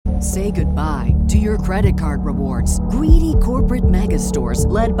Say goodbye to your credit card rewards. Greedy corporate mega stores,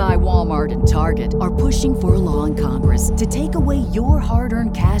 led by Walmart and Target, are pushing for a law in Congress to take away your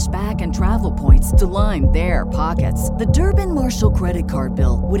hard-earned cash back and travel points to line their pockets. The Durbin-Marshall credit card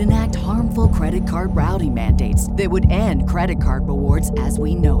bill would enact harmful credit card routing mandates that would end credit card rewards as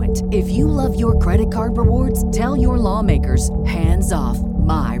we know it. If you love your credit card rewards, tell your lawmakers, hands off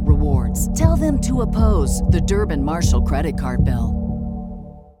my rewards. Tell them to oppose the Durbin-Marshall credit card bill.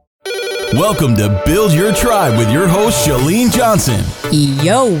 Welcome to Build Your Tribe with your host, Chalene Johnson.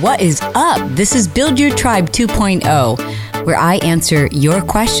 Yo, what is up? This is Build Your Tribe 2.0, where I answer your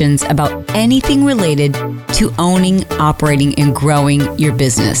questions about anything related to owning, operating, and growing your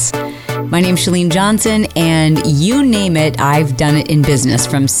business. My name's Chalene Johnson, and you name it, I've done it in business,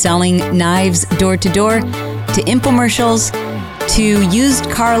 from selling knives door to door, to infomercials, to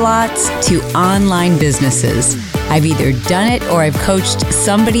used car lots, to online businesses. I've either done it or I've coached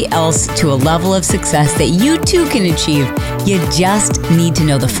somebody else to a level of success that you too can achieve. You just need to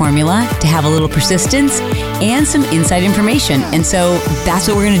know the formula, to have a little persistence, and some inside information. And so that's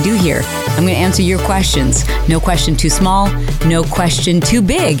what we're going to do here. I'm going to answer your questions. No question too small, no question too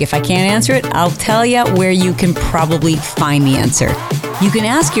big. If I can't answer it, I'll tell you where you can probably find the answer. You can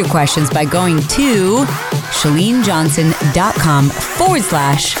ask your questions by going to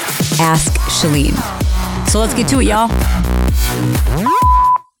chalenejohnson.com/Ask Chalene. So let's get to it, y'all.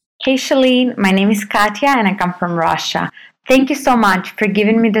 Hey, Chalene. My name is Katya and I come from Russia. Thank you so much for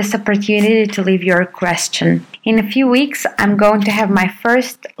giving me this opportunity to leave your question. In a few weeks, I'm going to have my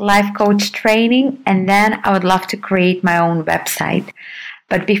first life coach training, and then I would love to create my own website.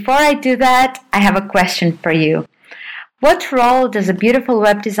 But before I do that, I have a question for you. What role does a beautiful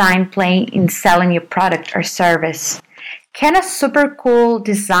web design play in selling your product or service? Can a super cool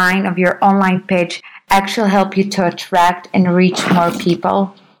design of your online page actually help you to attract and reach more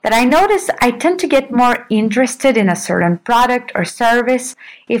people? That I notice I tend to get more interested in a certain product or service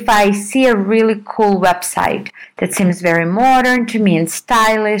if I see a really cool website that seems very modern to me and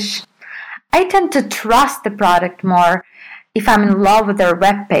stylish. I tend to trust the product more if I'm in love with their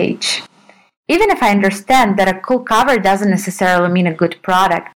web page, even if I understand that a cool cover doesn't necessarily mean a good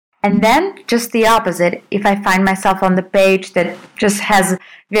product. And then just the opposite, if I find myself on the page that just has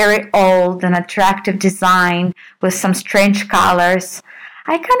very old and attractive design with some strange colors,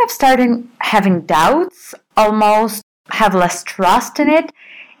 I kind of start having doubts, almost have less trust in it,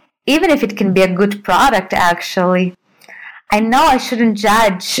 even if it can be a good product actually. I know I shouldn't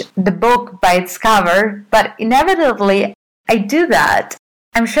judge the book by its cover, but inevitably I do that.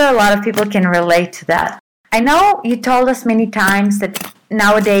 I'm sure a lot of people can relate to that. I know you told us many times that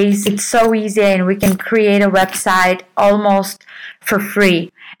nowadays it's so easy and we can create a website almost for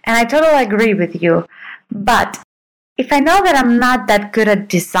free. And I totally agree with you. But if I know that I'm not that good at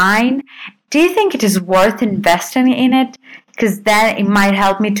design, do you think it is worth investing in it? Because then it might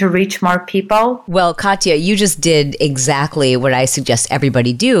help me to reach more people. Well, Katya, you just did exactly what I suggest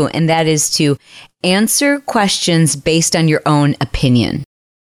everybody do, and that is to answer questions based on your own opinion.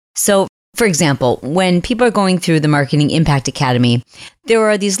 So, for example, when people are going through the Marketing Impact Academy, there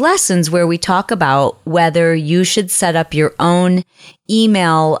are these lessons where we talk about whether you should set up your own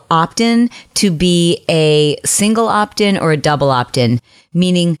email opt-in to be a single opt-in or a double opt-in,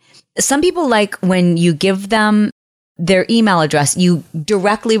 meaning some people like when you give them their email address, you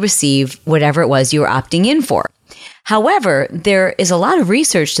directly receive whatever it was you were opting in for. However, there is a lot of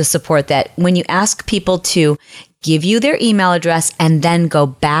research to support that when you ask people to give you their email address and then go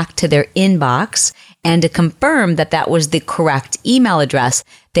back to their inbox and to confirm that that was the correct email address,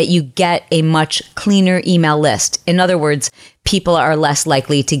 that you get a much cleaner email list. In other words, people are less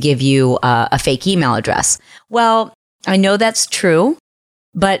likely to give you a fake email address. Well, I know that's true,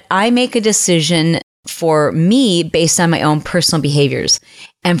 but I make a decision for me based on my own personal behaviors.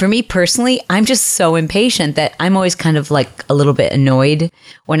 And for me personally, I'm just so impatient that I'm always kind of like a little bit annoyed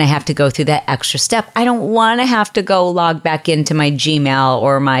when I have to go through that extra step. I don't want to have to go log back into my Gmail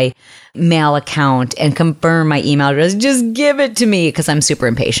or my mail account and confirm my email address. Just give it to me, because I'm super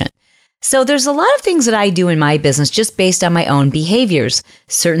impatient. So there's a lot of things that I do in my business just based on my own behaviors.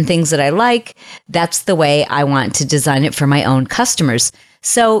 Certain things that I like, that's the way I want to design it for my own customers.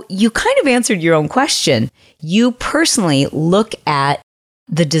 So you kind of answered your own question. You personally look at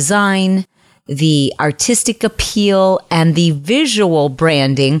the design, the artistic appeal, and the visual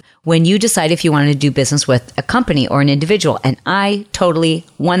branding when you decide if you want to do business with a company or an individual. And I totally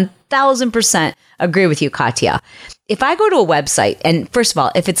 1000% agree with you, Katya. If I go to a website, and first of all,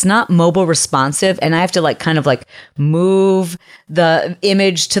 if it's not mobile responsive and I have to kind of move the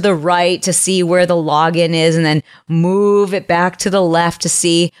image to the right to see where the login is and then move it back to the left to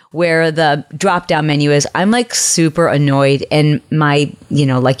see where the drop down menu is, I'm super annoyed. And my,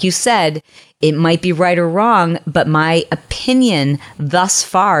 like you said, it might be right or wrong, but my opinion thus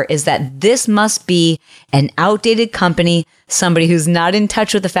far is that this must be an outdated company, somebody who's not in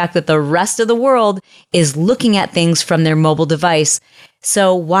touch with the fact that the rest of the world is looking at things from their mobile device.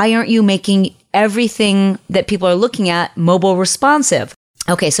 So why aren't you making everything that people are looking at mobile responsive?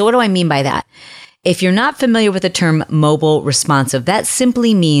 Okay, so what do I mean by that? If you're not familiar with the term mobile responsive, that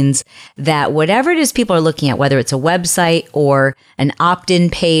simply means that whatever it is people are looking at, whether it's a website or an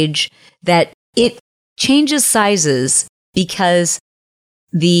opt-in page, that it changes sizes because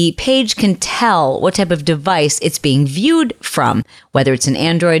the page can tell what type of device it's being viewed from, whether it's an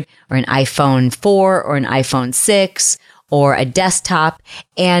Android or an iPhone 4 or an iPhone 6 or a desktop.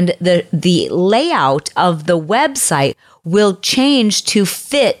 And the layout of the website will change to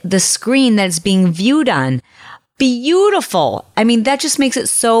fit the screen that's being viewed on. Beautiful. I mean, that just makes it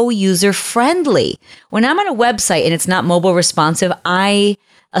so user friendly. When I'm on a website and it's not mobile responsive, I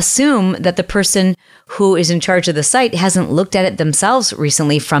assume that the person who is in charge of the site hasn't looked at it themselves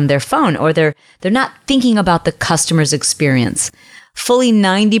recently from their phone, or they're not thinking about the customer's experience. Fully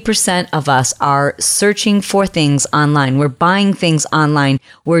 90% of us are searching for things online. We're buying things online.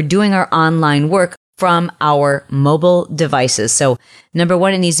 We're doing our online work from our mobile devices. So number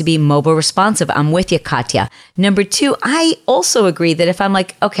one, it needs to be mobile responsive. I'm with you, Katya. Number two, I also agree that if I'm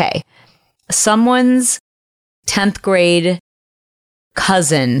okay, someone's 10th grade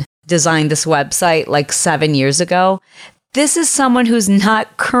cousin designed this website 7 years ago. This is someone who's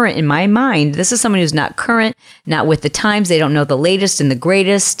not current in my mind. This is someone who's not current, not with the times. They don't know the latest and the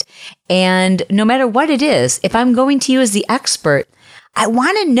greatest. And no matter what it is, if I'm going to you as the expert, I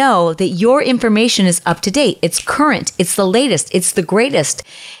want to know that your information is up to date. It's current. It's the latest. It's the greatest.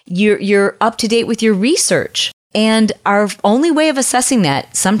 You're up to date with your research. And our only way of assessing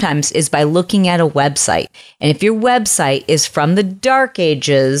that sometimes is by looking at a website. And if your website is from the dark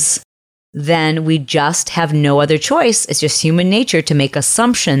ages, then we just have no other choice. It's just human nature to make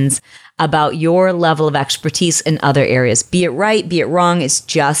assumptions about your level of expertise in other areas. Be it right, be it wrong, it's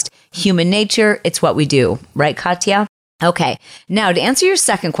just human nature. It's what we do. Right, Katya? Okay. Now, to answer your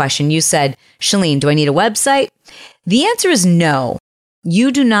second question, you said, Chalene, do I need a website? The answer is no.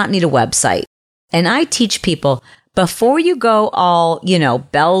 You do not need a website. And I teach people, before you go all,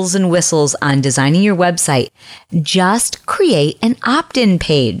 bells and whistles on designing your website, just create an opt-in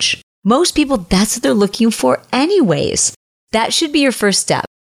page. Most people, that's what they're looking for anyways. That should be your first step.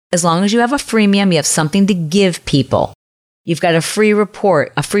 As long as you have a freemium, you have something to give people. You've got a free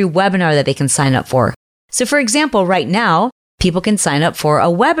report, a free webinar that they can sign up for. So for example, right now, people can sign up for a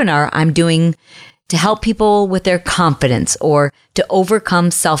webinar I'm doing to help people with their confidence or to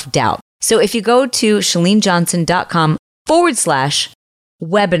overcome self-doubt. So if you go to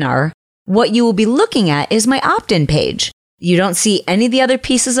chalenejohnson.com/webinar, what you will be looking at is my opt-in page. You don't see any of the other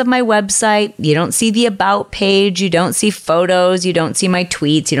pieces of my website. You don't see the about page. You don't see photos. You don't see my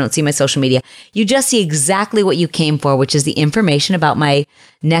tweets. You don't see my social media. You just see exactly what you came for, which is the information about my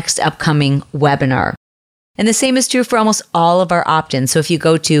next upcoming webinar. And the same is true for almost all of our opt-ins. So if you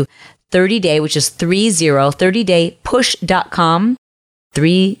go to 30day, which is 30daypush.com,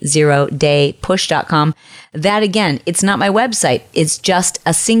 30daypush.com. That again, it's not my website. It's just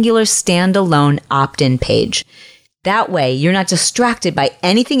a singular standalone opt-in page. That way, you're not distracted by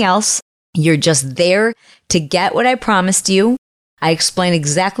anything else. You're just there to get what I promised you. I explain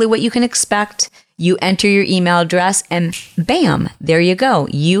exactly what you can expect. You enter your email address and bam, there you go.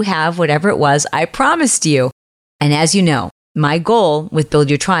 You have whatever it was I promised you. And as you know, my goal with Build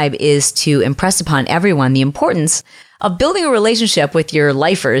Your Tribe is to impress upon everyone the importance of building a relationship with your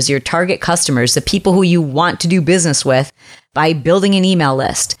lifers, your target customers, the people who you want to do business with, by building an email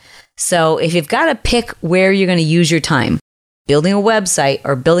list. So if you've got to pick where you're going to use your time, building a website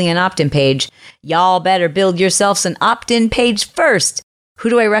or building an opt-in page, y'all better build yourselves an opt-in page first. Who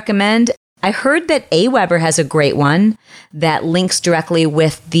do I recommend? I heard that Aweber has a great one that links directly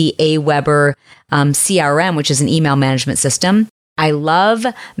with the Aweber CRM, which is an email management system. I love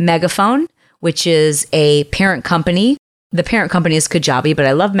Megaphone, which is a parent company. The parent company is Kajabi, but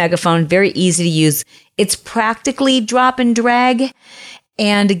I love Megaphone. Very easy to use. It's practically drop and drag.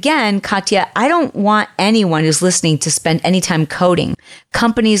 And again, Katya, I don't want anyone who's listening to spend any time coding.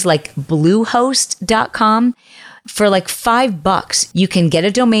 Companies like Bluehost.com, for like $5, you can get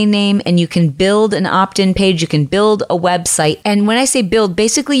a domain name and you can build an opt-in page. You can build a website. And when I say build,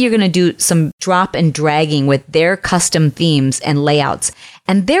 basically you're going to do some drop and dragging with their custom themes and layouts.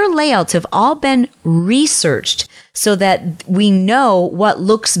 And their layouts have all been researched so that we know what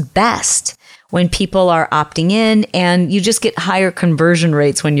looks best when people are opting in, and you just get higher conversion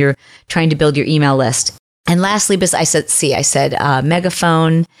rates when you're trying to build your email list. And lastly, I said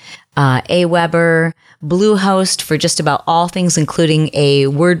Megaphone, Aweber, Bluehost for just about all things, including a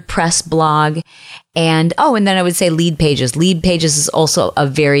WordPress blog. And then I would say Lead Pages. Lead Pages is also a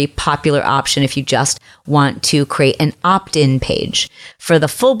very popular option if you just want to create an opt-in page. For the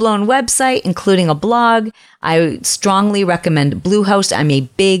full-blown website, including a blog, I strongly recommend Bluehost. I'm a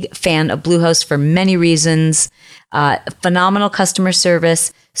big fan of Bluehost for many reasons. Phenomenal customer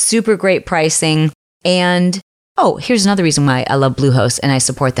service, super great pricing, and here's another reason why I love Bluehost and I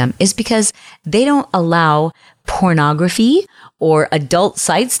support them is because they don't allow pornography or adult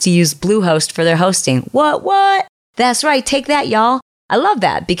sites to use Bluehost for their hosting. What? That's right. Take that, y'all. I love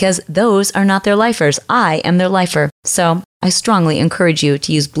that because those are not their lifers. I am their lifer. So I strongly encourage you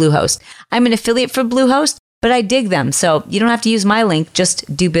to use Bluehost. I'm an affiliate for Bluehost, but I dig them. So you don't have to use my link.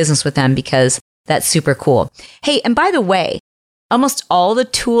 Just do business with them because that's super cool. Hey, and by the way, almost all the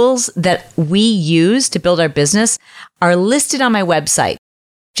tools that we use to build our business are listed on my website.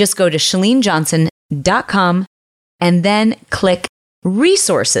 Just go to ChaleneJohnson.com and then click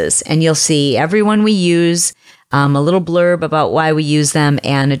resources and you'll see every one we use, a little blurb about why we use them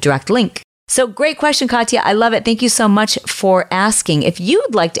and a direct link. So great question, Katya. I love it. Thank you so much for asking. If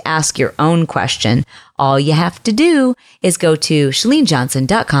you'd like to ask your own question, all you have to do is go to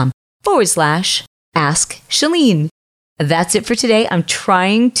ChaleneJohnson.com/Ask Chalene. That's it for today. I'm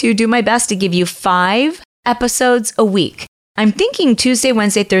trying to do my best to give you 5 episodes a week. I'm thinking Tuesday,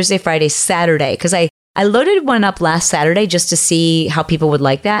 Wednesday, Thursday, Friday, Saturday, because I loaded one up last Saturday just to see how people would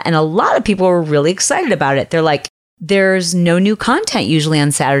like that. And a lot of people were really excited about it. They're like, there's no new content usually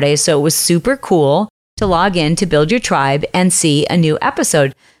on Saturdays. So it was super cool to log in to Build Your Tribe and see a new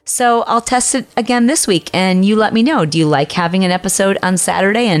episode. So I'll test it again this week and you let me know. Do you like having an episode on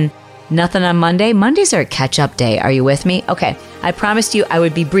Saturday and nothing on Monday? Mondays are a catch-up day. Are you with me? Okay. I promised you I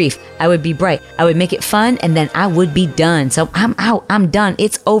would be brief. I would be bright. I would make it fun, and then I would be done. So I'm out. I'm done.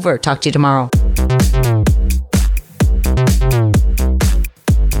 It's over. Talk to you tomorrow.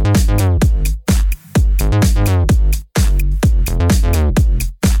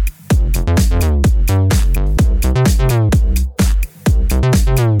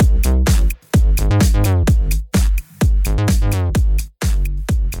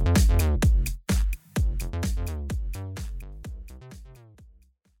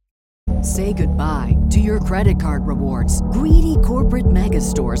 Say goodbye to your credit card rewards. Greedy corporate mega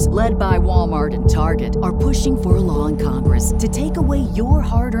stores, led by Walmart and Target, are pushing for a law in Congress to take away your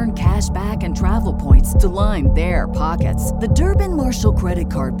hard-earned cash back and travel points to line their pockets. The Durbin-Marshall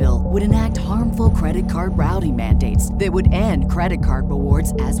credit card bill would enact harmful credit card routing mandates that would end credit card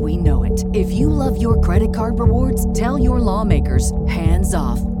rewards as we know it. If you love your credit card rewards, tell your lawmakers, hands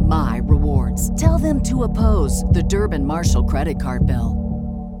off my rewards. Tell them to oppose the Durbin-Marshall credit card bill.